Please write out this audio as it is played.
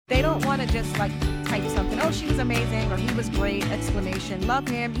They don't want to just like type something, oh, she was amazing, or he was great, exclamation, love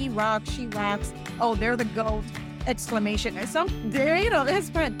him, he rocks, she rocks, oh, they're the GOAT, exclamation. And that's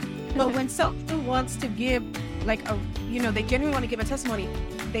fun. But when someone wants to give like they genuinely want to give a testimony,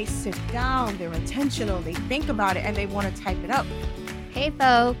 they sit down, they're intentional, they think about it, and they want to type it up. Hey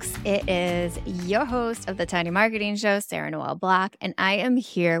folks, it is your host of the Tiny Marketing Show, Sarah Noel Block, and I am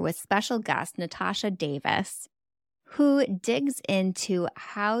here with special guest Natasha Davis, who digs into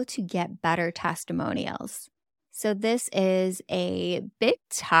how to get better testimonials. So this is a big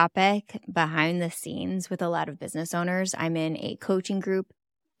topic behind the scenes with a lot of business owners. I'm in a coaching group,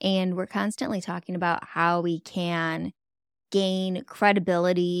 and we're constantly talking about how we can gain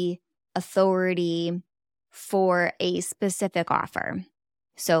credibility, authority for a specific offer.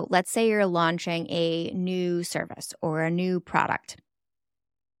 So let's say you're launching a new service or a new product.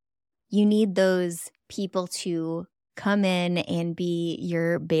 You need those people to come in and be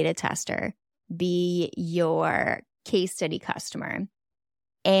your beta tester, be your case study customer.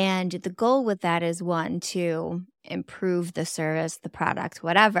 And the goal with that is, one, to improve the service, the product,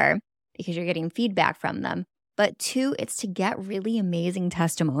 whatever, because you're getting feedback from them. But two, it's to get really amazing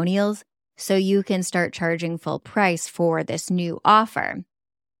testimonials so you can start charging full price for this new offer.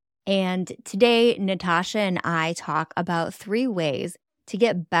 And today, Natasha and I talk about 3 ways to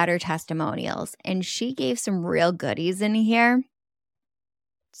get better testimonials. And she gave some real goodies in here.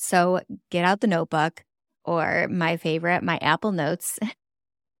 So get out the notebook, or my favorite, my Apple Notes,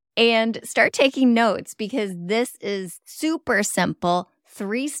 and start taking notes, because this is super simple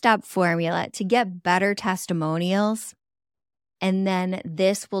 3-step formula to get better testimonials. And then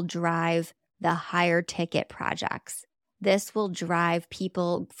this will drive the higher ticket projects. This will drive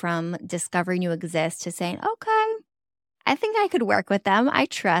people from discovering you exist to saying, okay, I think I could work with them. I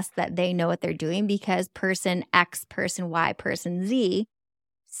trust that they know what they're doing because person X, person Y, person Z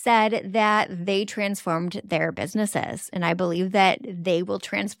said that they transformed their businesses. And I believe that they will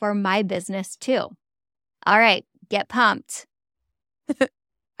transform my business too. All right, get pumped.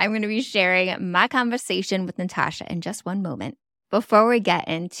 I'm going to be sharing my conversation with Natasha in just one moment. Before we get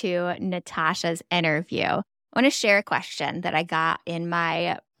into Natasha's interview, I want to share a question that I got in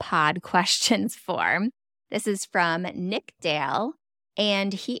my pod questions form. This is from Nick Dale,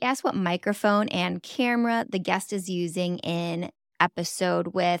 and he asked what microphone and camera the guest is using in episode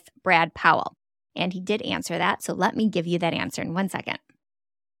with Brad Powell. And he did answer that, so let me give you that answer in 1 second.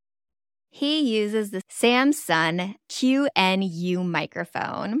 He uses the Samsung QNU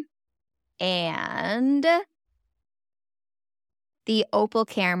microphone and the Opal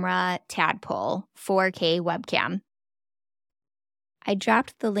Camera Tadpole 4K webcam. I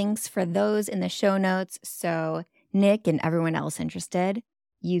dropped the links for those in the show notes, so Nick and everyone else interested,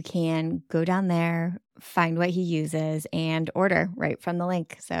 you can go down there, find what he uses, and order right from the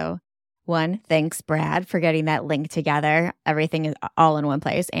link. So 1, thanks, Brad, for getting that link together. Everything is all in one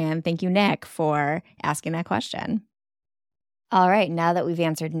place. And thank you, Nick, for asking that question. All right, now that we've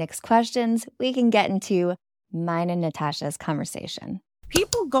answered Nick's questions, we can get into mine and Natasha's conversation.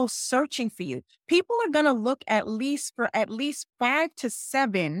 People go searching for you. People are going to look at least 5 to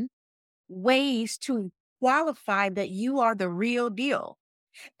 7 ways to qualify that you are the real deal.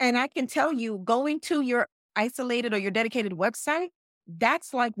 And I can tell you, going to your isolated or your dedicated website,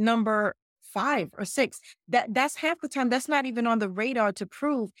 that's like number 5 or 6. That's half the time. That's not even on the radar to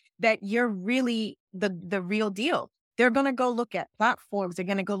prove that you're really the real deal. They're going to go look at platforms. They're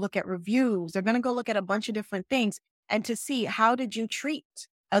going to go look at reviews. They're going to go look at a bunch of different things and to see, how did you treat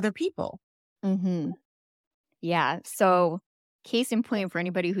other people? Mm-hmm. Yeah. So case in point for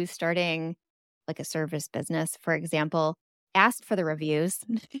anybody who's starting like a service business, for example, ask for the reviews.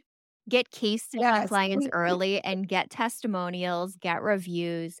 Get case study clients early and get testimonials, get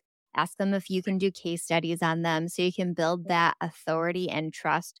reviews. Ask them if you can do case studies on them so you can build that authority and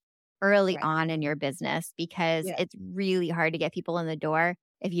trust early on in your business, because it's really hard to get people in the door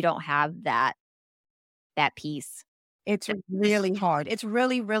if you don't have that piece. It's really hard. It's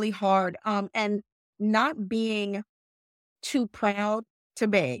really, really hard. And not being too proud to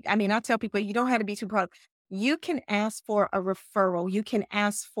beg. I mean, I tell people, you don't have to be too proud. You can ask for a referral. You can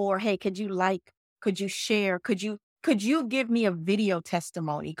ask for, hey, could you share? Could you give me a video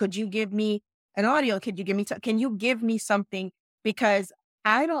testimony? Could you give me an audio? Can you give me something? Because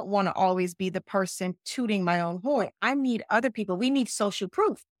I don't want to always be the person tooting my own horn. I need other people. We need social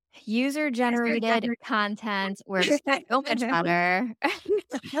proof. User-generated content works so much better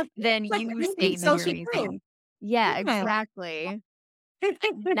than you saying social proof. Yeah, exactly.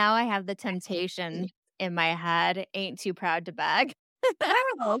 Now I have the temptation in my head, ain't too proud to beg.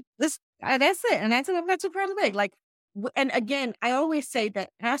 That's it. And that's it. I'm not too proud to beg. Like, And again, I always say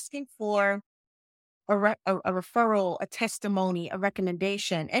that asking for a referral, a testimony, a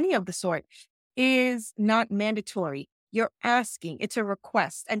recommendation, any of the sort is not mandatory. You're asking, it's a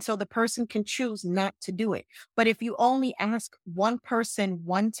request. And so the person can choose not to do it. But if you only ask one person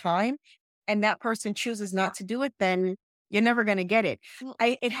one time and that person chooses not to do it, then you're never going to get it.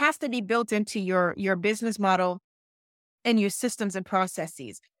 It has to be built into your business model and your systems and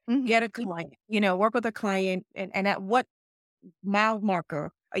processes. Mhm. Get a client, work with a client, and at what mile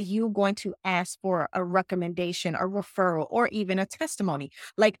marker are you going to ask for a recommendation, a referral, or even a testimony?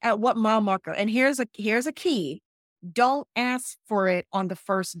 Like at what mile marker? And here's a key. Don't ask for it on the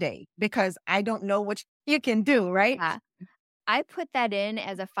first day because I don't know what you can do, right? Yeah. I put that in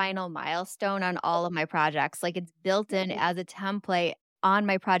as a final milestone on all of my projects. Like it's built in as a template on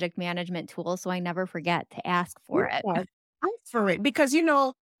my project management tool, so I never forget to ask for it. Yeah, ask for it because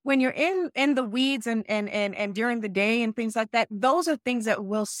when you're in the weeds and during the day and things like that, those are things that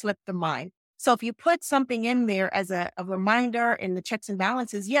will slip the mind. So if you put something in there as a reminder in the checks and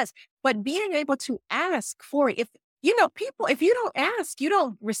balances, yes, but being able to ask for it. If people, if you don't ask, you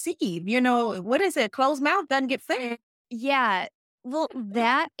don't receive. What is it? Closed mouth doesn't get fed. Yeah. Well,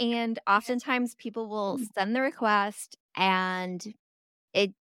 that and oftentimes people will send the request and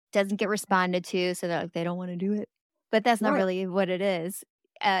it doesn't get responded to, so they're like, they don't wanna do it. But that's not Right. really what it is.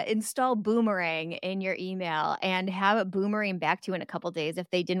 Install Boomerang in your email and have it boomerang back to you in a couple days if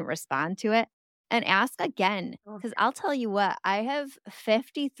they didn't respond to it, and ask again. Oh, Because 'cause I'll tell you what, I have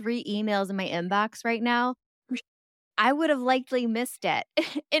 53 emails in my inbox right now. I would have likely missed it,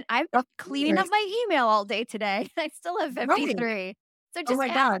 and I've been of cleaning up course. my email all day today. I still have Right. 53. So Oh just my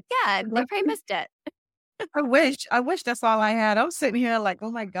ask God. again. They probably missed it. I wish that's all I had. I'm sitting here like,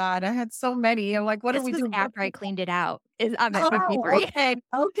 oh my God, I had so many. I'm like, what do This we was do? after I cleaned it out. I'm at Oh, 53. okay.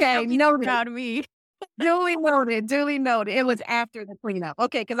 Now Okay. people are Noted. proud of me. Duly noted. Duly noted. It was after the cleanup.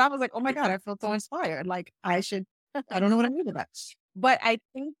 Okay. Cause I was like, oh my God, I feel so inspired. Like I don't know what I mean about. But I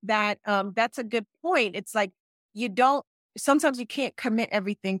think that that's a good point. It's like you don't sometimes you can't commit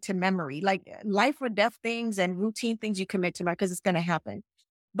everything to memory. Like life or death things and routine things you commit to memory because it's gonna happen.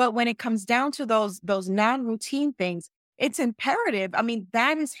 But when it comes down to those non-routine things, it's imperative. I mean,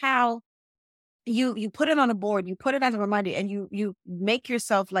 that is how you put it on a board, you put it as a reminder, and you make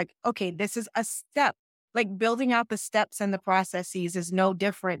yourself like, okay, this is a step. Like building out the steps and the processes is no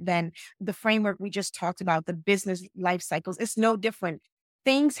different than the framework we just talked about, the business life cycles. It's no different.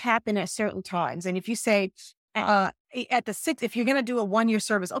 Things happen at certain times. And if you say, at the if you're going to do a 1 year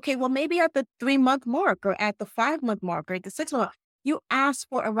service, okay, well, maybe at the 3 month mark or at the 5 month mark or at the 6 month, you ask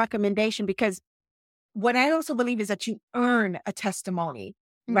for a recommendation because what I also believe is that you earn a testimony,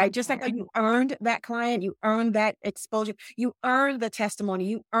 right? Just like how you earned that client, you earned that exposure, you earn the testimony,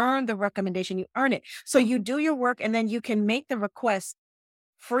 you earn the recommendation, you earn it. So you do your work and then you can make the request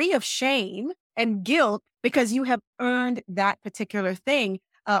free of shame and guilt because you have earned that particular thing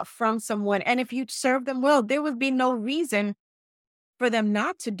from someone. And if you serve them well, there would be no reason for them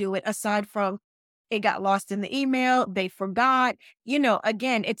not to do it aside from it got lost in the email, they forgot.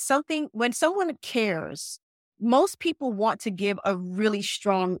 Again, it's something when someone cares, most people want to give a really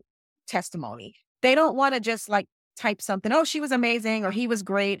strong testimony. They don't want to just like type something, oh, she was amazing or he was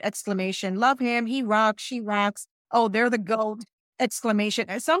great, exclamation, love him, he rocks, she rocks. Oh, they're the GOAT, exclamation.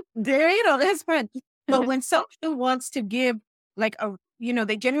 And that's fun. But when someone wants to give like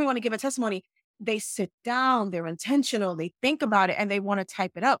they genuinely want to give a testimony, they sit down, they're intentional, they think about it, and they want to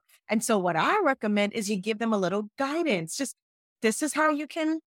type it up. And so, what I recommend is you give them a little guidance. Just this is how you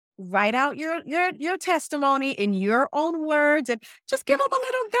can write out your testimony in your own words, and just give them a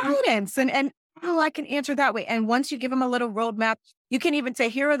little guidance. And oh, I can answer that way. And once you give them a little roadmap, you can even say,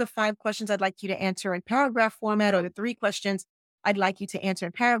 here are the 5 questions I'd like you to answer in paragraph format, or the 3 questions I'd like you to answer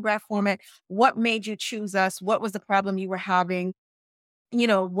in paragraph format. What made you choose us? What was the problem you were having?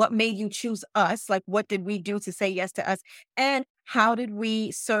 What made you choose us? Like, what did we do to say yes to us? And how did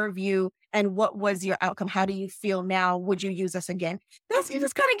we serve you? And what was your outcome? How do you feel now? Would you use us again? You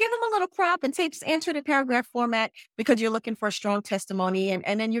just kind of give them a little prop and say, just answer the paragraph format because you're looking for a strong testimony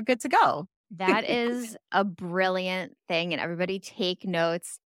and then you're good to go. That is a brilliant thing, and everybody take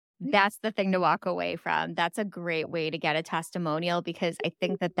notes. That's the thing to walk away from. That's a great way to get a testimonial because I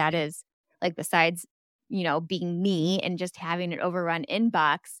think that is like besides, being me and just having an overrun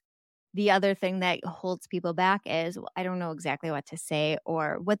inbox, the other thing that holds people back is, well, I don't know exactly what to say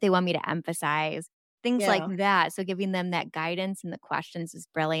or what they want me to emphasize, things like Yeah. that. So giving them that guidance and the questions is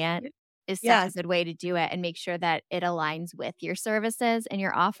brilliant. Is such a Yes, good way to do it and make sure that it aligns with your services and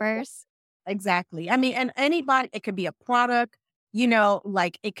your offers. exactly. I mean, and anybody, it could be a product,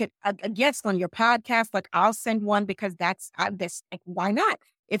 like it could, a guest on your podcast, like I'll send one because like, why not?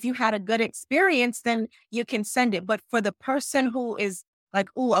 If you had a good experience, then you can send it. But for the person who is like,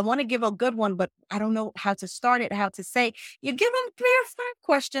 oh, I want to give a good one, but I don't know how to start it, how to say, you give them 3 or 5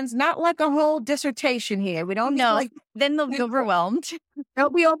 questions, not like a whole dissertation here. We don't need No, like, then they'll be overwhelmed. they'll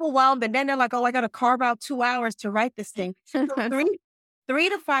be overwhelmed. And then they're like, oh, I got to carve out 2 hours to write this thing. So three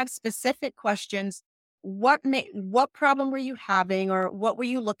to 5 specific questions. What problem were you having, or what were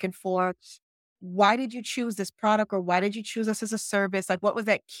you looking for? Why did you choose this product, or why did you choose us as a service? Like, what was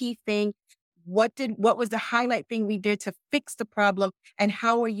that key thing? What was the highlight thing we did to fix the problem? And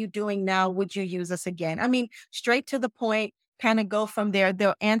how are you doing now? Would you use us again? I mean, straight to the point, kind of go from there.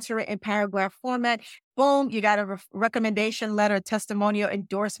 They'll answer it in paragraph format. Boom, you got a recommendation letter, testimonial,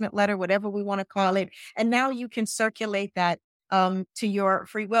 endorsement letter, whatever we want to call it. And now you can circulate that to your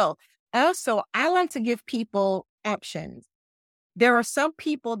free will. Also, I like to give people options. There are some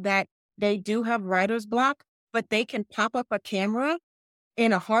people that they do have writer's block, but they can pop up a camera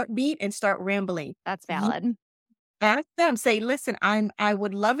in a heartbeat and start rambling. That's valid. Ask them, say, listen, I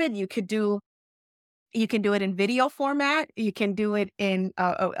would love it. You can do it in video format. You can do it in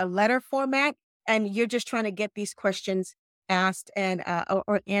a letter format. And you're just trying to get these questions asked and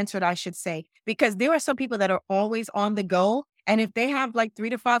or answered, I should say, because there are some people that are always on the go. And if they have like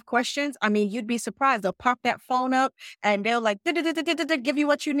 3 to 5 questions, I mean, you'd be surprised. They'll pop that phone up and they'll like give you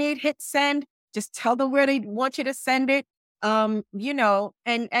what you need, hit send, just tell them where they want you to send it. And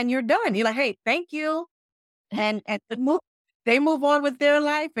you're done. You're like, hey, thank you. And they move on with their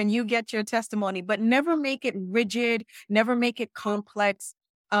life and you get your testimony, but never make it rigid, never make it complex.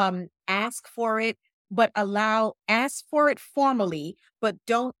 Ask for it, but ask for it formally, but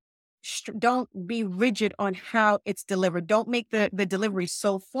don't be rigid on how it's delivered. Don't make the delivery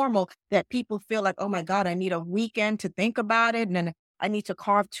so formal that people feel like, oh my God, I need a weekend to think about it. And then I need to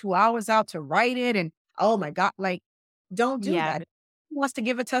carve 2 hours out to write it. And oh my God, like, don't do that. If someone wants to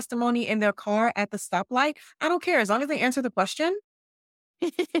give a testimony in their car at the stoplight, I don't care. As long as they answer the question.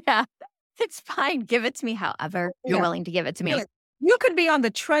 Yeah, it's fine. Give it to me however you're willing to give it to me. You could be on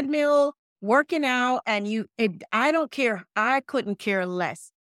the treadmill working out and I don't care. I couldn't care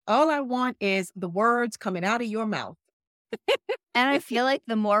less. All I want is the words coming out of your mouth. And I feel like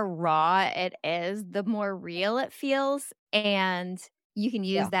the more raw it is, the more real it feels. And you can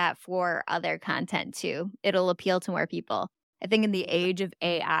use that for other content too. It'll appeal to more people. I think in the age of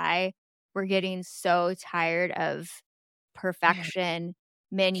AI, we're getting so tired of perfection,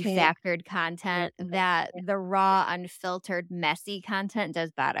 manufactured content that the raw, unfiltered, messy content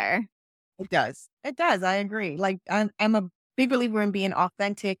does better. It does. It does. I agree. Like I'm a big believer in being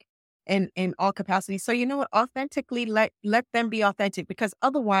authentic in all capacities. So you know what? Authentically let them be authentic, because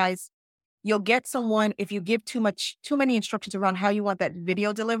otherwise you'll get someone, if you give too many instructions around how you want that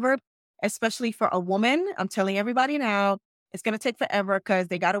video delivered, especially for a woman. I'm telling everybody now, it's going to take forever because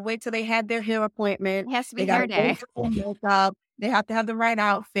they got to wait till they had their hair appointment. It has to be hair day. Makeup. They have to have the right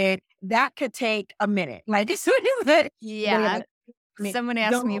outfit. That could take a minute. Like, yeah. Someone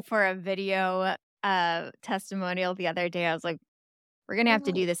asked me for a video testimonial the other day. I was like, we're going to have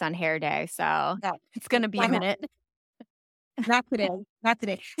to do this on hair day. So it's going to be a minute. Not today. Not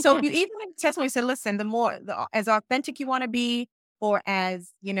today. So you even testimony said, listen, as authentic you want to be, or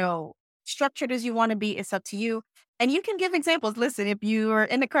as, structured as you want to be, it's up to you. And you can give examples. Listen, if you are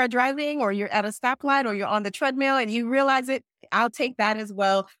in the car driving, or you're at a stoplight, or you're on the treadmill and you realize it, I'll take that as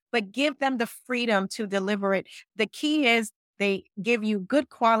well. But give them the freedom to deliver it. The key is they give you good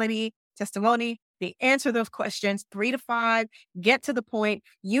quality testimony. They answer those questions 3 to 5, get to the point.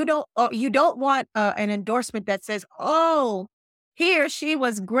 You don't want an endorsement that says, oh, he or she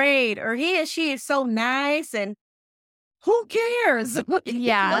was great, or he or she is so nice, and who cares?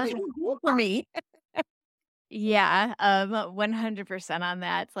 Yeah. For me. Yeah, 100% on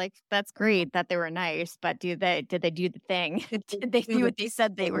that. It's like, that's great that they were nice, but did they do the thing? Did they do what they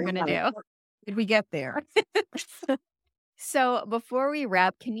said they were going to do? Did we get there? So before we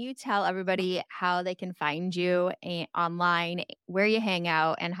wrap, can you tell everybody how they can find you online, where you hang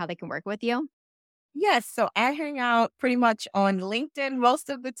out, and how they can work with you? Yes. So I hang out pretty much on LinkedIn most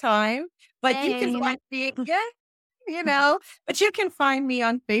of the time, but you can find me, but you can find me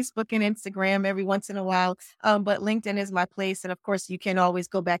on Facebook and Instagram every once in a while. But LinkedIn is my place. And of course, you can always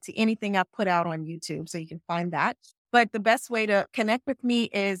go back to anything I put out on YouTube, so you can find that. But the best way to connect with me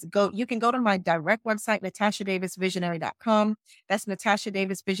is you can go to my direct website, NatashaDavisVisionary.com. That's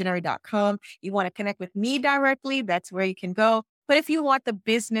NatashaDavisVisionary.com. You want to connect with me directly, that's where you can go. But if you want the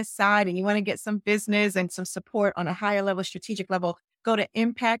business side and you want to get some business and some support on a higher level, strategic level, go to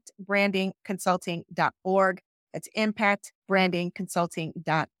impactbrandingconsulting.org. That's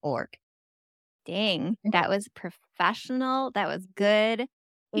impactbrandingconsulting.org. Dang, that was professional. That was good.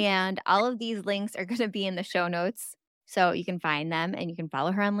 And all of these links are going to be in the show notes, so you can find them and you can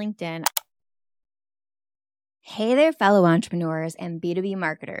follow her on LinkedIn. Hey there, fellow entrepreneurs and B2B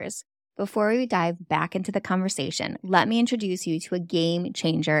marketers. Before we dive back into the conversation, let me introduce you to a game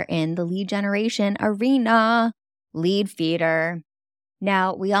changer in the lead generation arena, Leadfeeder.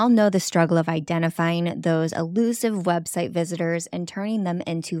 Now, we all know the struggle of identifying those elusive website visitors and turning them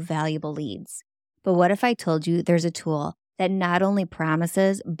into valuable leads. But what if I told you there's a tool that not only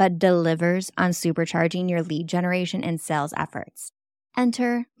promises, but delivers on supercharging your lead generation and sales efforts?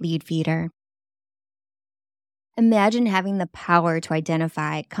 Enter Leadfeeder. Imagine having the power to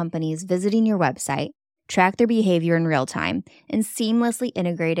identify companies visiting your website, track their behavior in real time, and seamlessly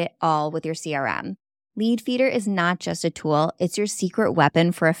integrate it all with your CRM. Leadfeeder is not just a tool, it's your secret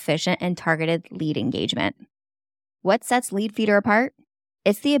weapon for efficient and targeted lead engagement. What sets Leadfeeder apart?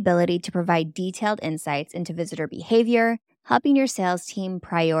 It's the ability to provide detailed insights into visitor behavior, helping your sales team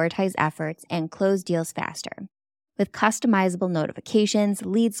prioritize efforts and close deals faster. With customizable notifications,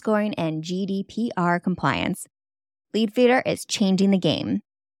 lead scoring, and GDPR compliance, Leadfeeder is changing the game.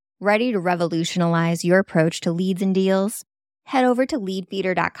 Ready to revolutionize your approach to leads and deals? Head over to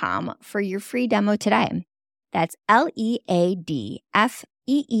leadfeeder.com for your free demo today. That's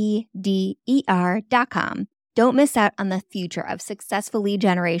LEADFEEDER.com. Don't miss out on the future of successful lead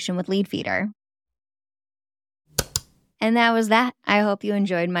generation with Leadfeeder. And that was that. I hope you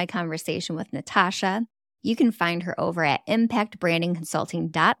enjoyed my conversation with Natasha. You can find her over at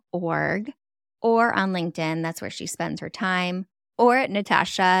impactbrandingconsulting.org or on LinkedIn. That's where she spends her time, or at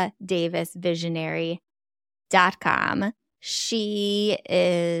NatashaDavisVisionary.com. She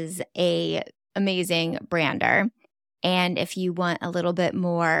is an amazing brander. And if you want a little bit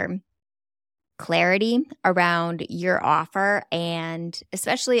more clarity around your offer, and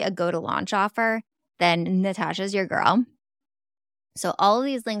especially a go-to-launch offer, then Natasha's your girl. So all of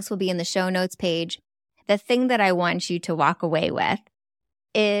these links will be in the show notes page. The thing that I want you to walk away with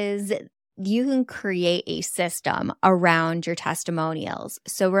is you can create a system around your testimonials.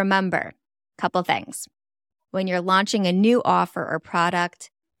 So remember, a couple things. When you're launching a new offer or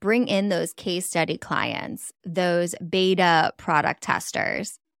product, bring in those case study clients, those beta product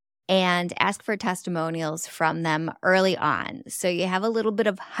testers, and ask for testimonials from them early on so you have a little bit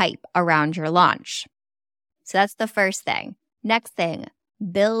of hype around your launch. So that's the first thing. Next thing,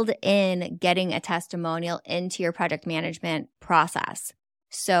 build in getting a testimonial into your project management process.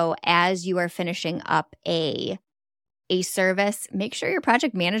 So as you are finishing up a service, make sure your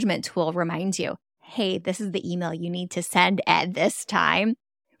project management tool reminds you, hey, this is the email you need to send at this time,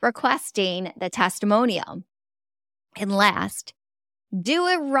 requesting the testimonial. And last, do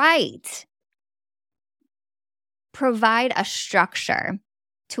it right. Provide a structure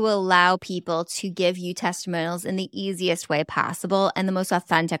to allow people to give you testimonials in the easiest way possible and the most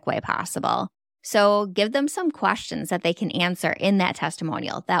authentic way possible. So give them some questions that they can answer in that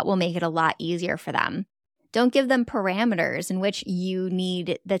testimonial. That will make it a lot easier for them. Don't give them parameters in which you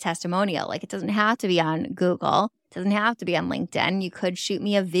need the testimonial. Like, it doesn't have to be on Google. It doesn't have to be on LinkedIn. You could shoot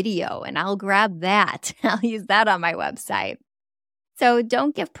me a video and I'll grab that. I'll use that on my website. So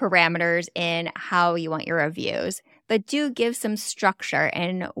don't give parameters in how you want your reviews, but do give some structure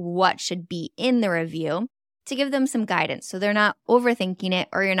in what should be in the review to give them some guidance so they're not overthinking it,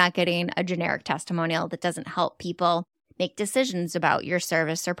 or you're not getting a generic testimonial that doesn't help people make decisions about your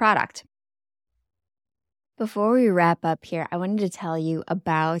service or product. Before we wrap up here, I wanted to tell you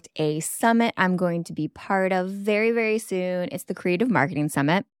about a summit I'm going to be part of very, very soon. It's the Creative Marketing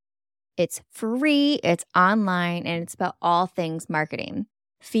Summit. It's free, it's online, and it's about all things marketing.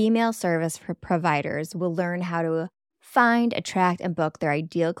 Female service providers will learn how to find, attract, and book their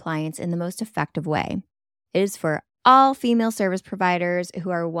ideal clients in the most effective way. It is for all female service providers who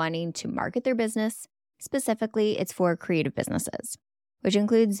are wanting to market their business. Specifically, it's for creative businesses, which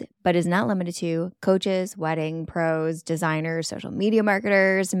includes, but is not limited to, coaches, wedding pros, designers, social media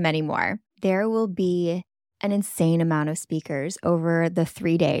marketers, and many more. There will be an insane amount of speakers over the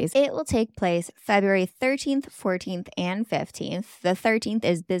 3 days. It will take place February 13th, 14th, and 15th. The 13th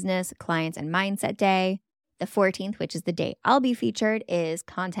is Business, Clients, and Mindset Day. The 14th, which is the day I'll be featured, is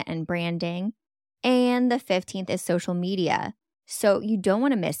Content and Branding. And the 15th is Social Media. So you don't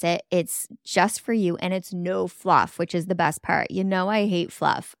want to miss it. It's just for you, and it's no fluff, which is the best part. You know I hate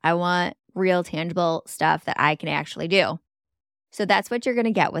fluff. I want real, tangible stuff that I can actually do. So that's what you're going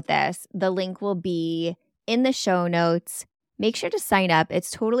to get with this. The link will be in the show notes. Make sure to sign up.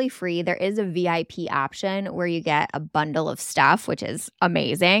 It's totally free. There is a VIP option where you get a bundle of stuff, which is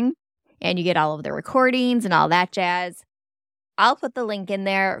amazing. and you get all of the recordings and all that jazz. I'll put the link in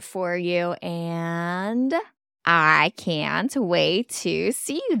there for you, and I can't wait to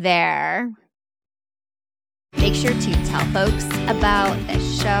see you there. Make sure to tell folks about the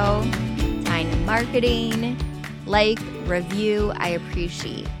show, Tiny Marketing, like, review. I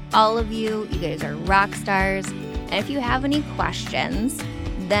appreciate all of you. You guys are rock stars. And if you have any questions,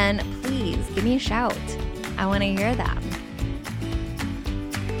 then please give me a shout. I want to hear them.